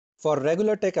For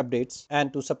regular tech updates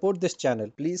and to support this channel,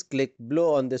 please click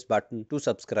below on this button to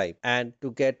subscribe, and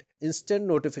to get instant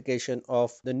notification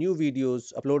of the new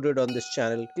videos uploaded on this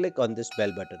channel, click on this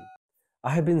bell button.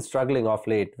 I have been struggling of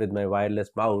late with my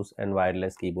wireless mouse and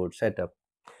wireless keyboard setup.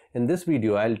 In this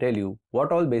video, I'll tell you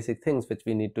what all basic things which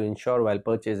we need to ensure while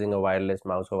purchasing a wireless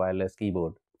mouse or wireless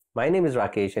keyboard. My name is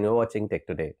Rakesh and you're watching Tech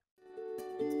Today.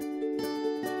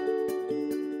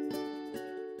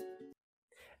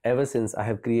 Ever since I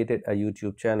have created a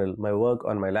YouTube channel, my work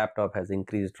on my laptop has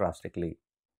increased drastically.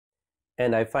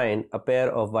 And I find a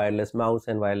pair of wireless mouse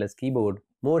and wireless keyboard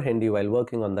more handy while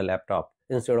working on the laptop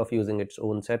instead of using its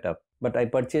own setup. But I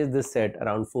purchased this set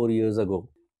around 4 years ago.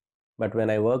 But when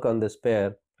I work on this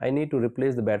pair, I need to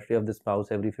replace the battery of this mouse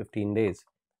every 15 days.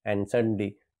 And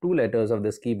suddenly, two letters of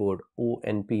this keyboard, O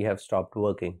and P, have stopped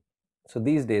working. So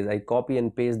these days, I copy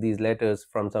and paste these letters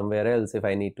from somewhere else if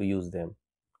I need to use them.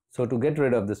 So to get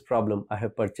rid of this problem, I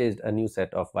have purchased a new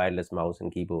set of wireless mouse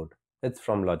and keyboard. It's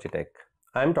from Logitech.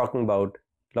 I'm talking about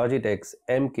Logitech's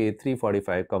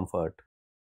MK345 Comfort.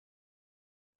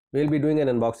 We'll be doing an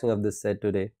unboxing of this set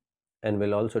today, and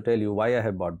we'll also tell you why I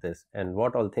have bought this and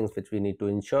what all things which we need to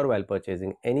ensure while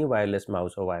purchasing any wireless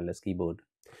mouse or wireless keyboard.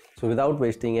 So without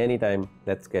wasting any time,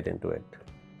 let's get into it.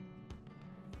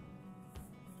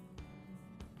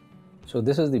 So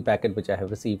this is the packet which I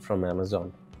have received from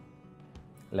Amazon.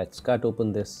 Let's cut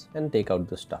open this and take out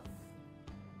the stuff.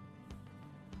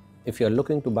 If you're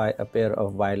looking to buy a pair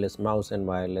of wireless mouse and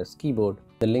wireless keyboard,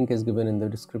 the link is given in the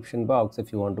description box.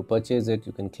 If you want to purchase it,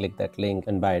 you can click that link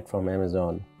and buy it from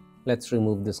Amazon. Let's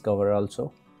remove this cover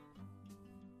also.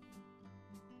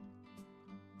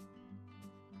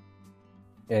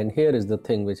 And here is the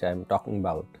thing which I am talking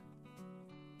about.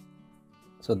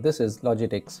 So this is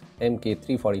Logitech's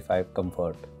MK345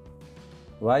 Comfort.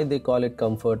 Why they call it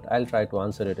Comfort, I'll try to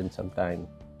answer it in some time.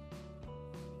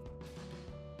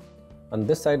 On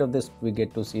this side of this, we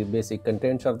get to see basic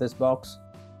contents of this box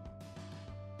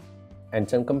and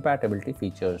some compatibility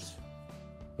features,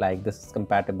 like this is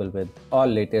compatible with all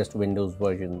latest Windows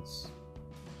versions.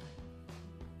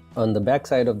 On the back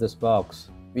side of this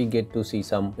box, we get to see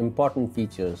some important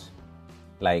features,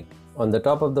 like on the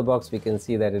top of the box we can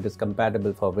see that it is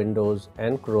compatible for Windows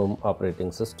and Chrome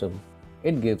operating system.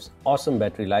 It gives awesome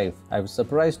battery life. I was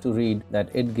surprised to read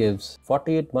that it gives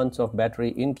 48 months of battery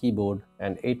in keyboard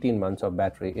and 18 months of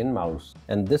battery in mouse.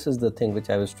 And this is the thing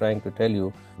which I was trying to tell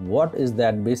you. What is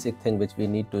that basic thing which we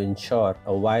need to ensure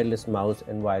a wireless mouse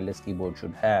and wireless keyboard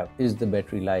should have is the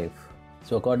battery life.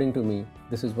 So according to me,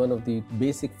 this is one of the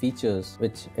basic features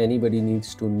which anybody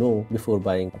needs to know before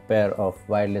buying a pair of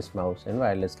wireless mouse and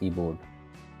wireless keyboard.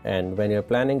 And when you're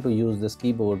planning to use this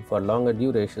keyboard for longer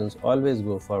durations, always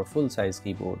go for full-size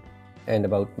keyboard. And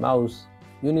about mouse,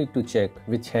 you need to check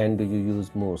which hand do you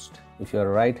use most. If you're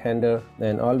a right-hander,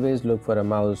 then always look for a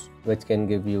mouse which can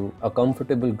give you a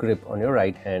comfortable grip on your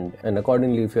right hand. And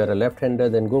accordingly, if you're a left-hander,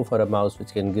 then go for a mouse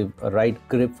which can give a right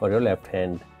grip for your left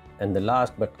hand. And the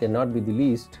last but cannot be the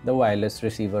least, the wireless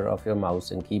receiver of your mouse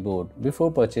and keyboard.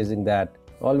 Before purchasing that,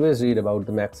 always read about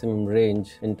the maximum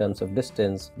range in terms of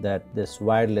distance that this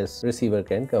wireless receiver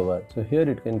can cover. So here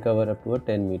it can cover up to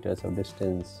 10 meters of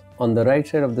distance. On the right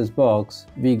side of this box,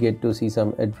 we get to see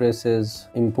some addresses,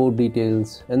 import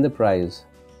details and the price.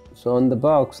 So on the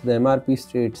box, the MRP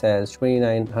states as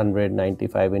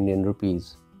 2995 Indian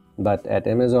rupees. But at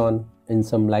Amazon, in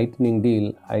some lightning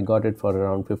deal, I got it for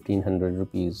around 1500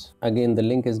 rupees. Again, the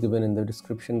link is given in the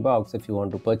description box. If you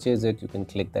want to purchase it, you can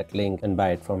click that link and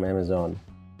buy it from Amazon.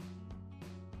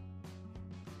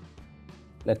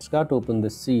 Let's cut open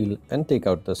this seal and take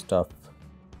out the stuff.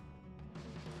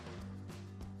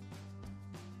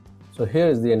 So here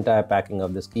is the entire packing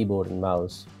of this keyboard and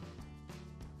mouse.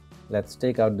 Let's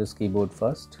take out this keyboard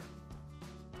first.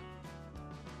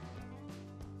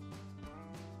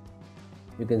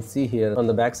 You can see here on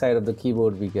the back side of the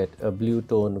keyboard we get a blue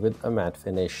tone with a matte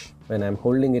finish. When I'm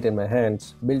holding it in my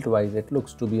hands, built wise it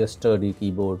looks to be a sturdy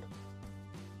keyboard.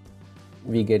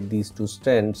 We get these two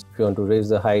stands. If you want to raise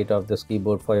the height of this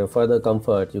keyboard for your further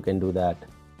comfort, you can do that.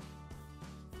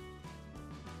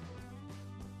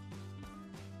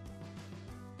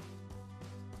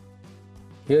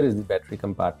 Here is the battery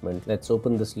compartment. Let's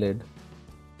open this lid.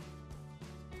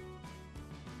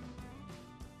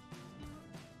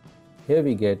 Here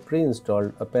we get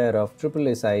pre-installed a pair of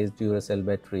AAA sized Duracell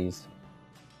batteries.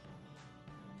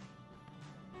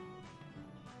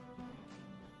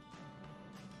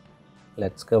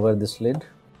 Let's cover this lid.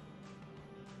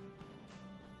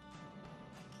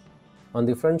 On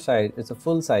the front side, it's a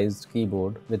full-sized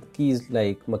keyboard with keys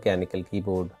like mechanical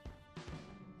keyboard.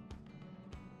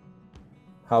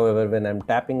 However, when I'm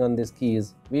tapping on these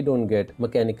keys, we don't get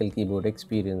mechanical keyboard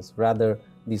experience. Rather,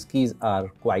 these keys are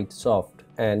quite soft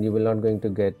and you will not going to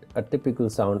get a typical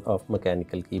sound of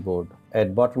mechanical keyboard.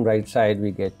 At bottom right side,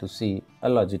 we get to see a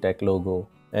Logitech logo,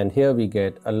 and here we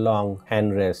get a long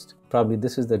hand rest. Probably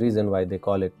this is the reason why they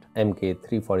call it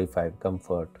MK345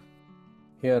 Comfort.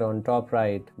 Here on top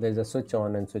right, there is a switch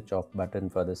on and switch off button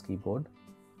for this keyboard.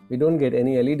 We don't get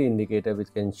any LED indicator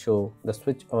which can show the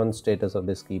switch on status of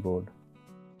this keyboard.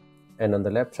 And on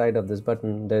the left side of this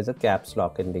button, there is a caps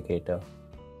lock indicator.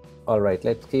 Alright,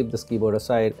 let's keep this keyboard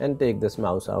aside and take this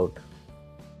mouse out.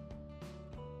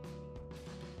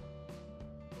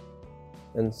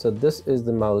 And so this is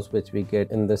the mouse which we get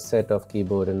in this set of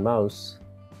keyboard and mouse.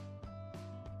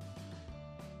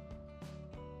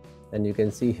 And you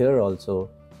can see here also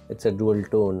it's a dual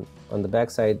tone. On the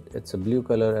back side it's a blue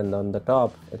color and on the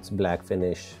top it's black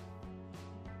finish.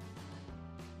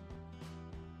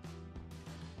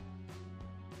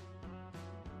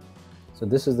 So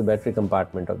this is the battery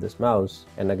compartment of this mouse,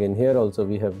 and again here also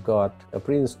we have got a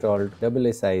pre-installed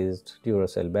AA sized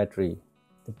Duracell battery.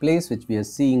 The place which we are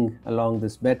seeing along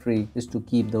this battery is to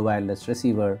keep the wireless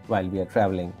receiver while we are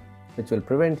traveling, which will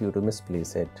prevent you to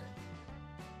misplace it.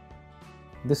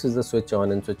 This is the switch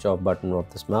on and switch off button of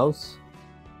this mouse.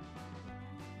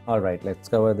 Alright, let's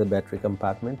cover the battery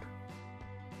compartment.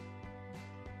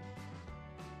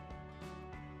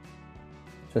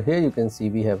 So here you can see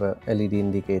we have a LED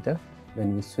indicator.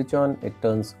 When we switch on, it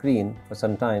turns green for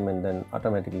some time and then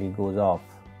automatically goes off.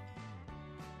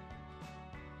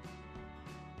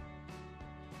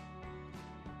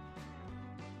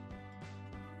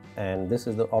 And this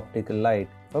is the optical light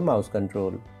for mouse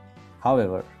control.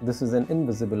 However, this is an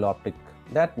invisible optic.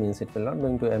 That means it will not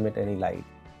going to emit any light,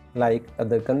 like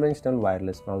other conventional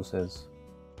wireless mouses.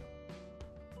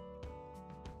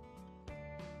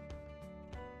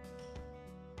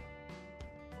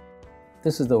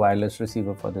 This is the wireless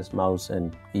receiver for this mouse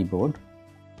and keyboard.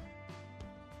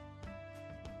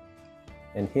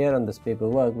 And here on this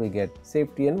paperwork we get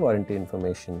safety and warranty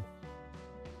information.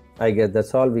 I guess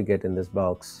that's all we get in this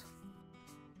box.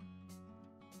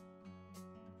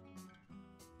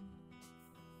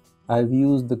 I've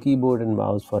used the keyboard and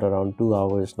mouse for around 2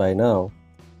 hours by now,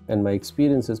 and my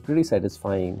experience is pretty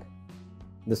satisfying.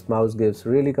 This mouse gives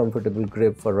really comfortable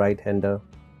grip for right-hander,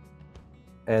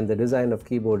 and the design of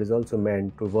keyboard is also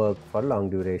meant to work for long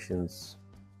durations.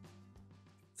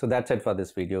 So that's it for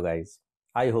this video, guys.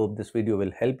 I hope this video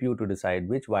will help you to decide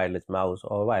which wireless mouse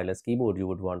or wireless keyboard you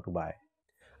would want to buy.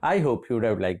 I hope you would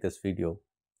have liked this video,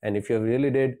 and if you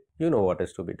really did, you know what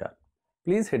is to be done.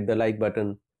 Please hit the like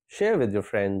button, share with your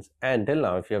friends, and till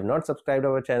now if you have not subscribed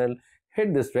our channel,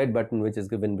 hit this red button which is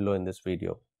given below in this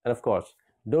video. And of course,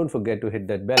 don't forget to hit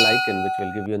that bell icon which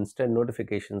will give you instant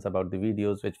notifications about the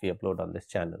videos which we upload on this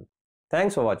channel.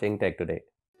 Thanks for watching Tech Today.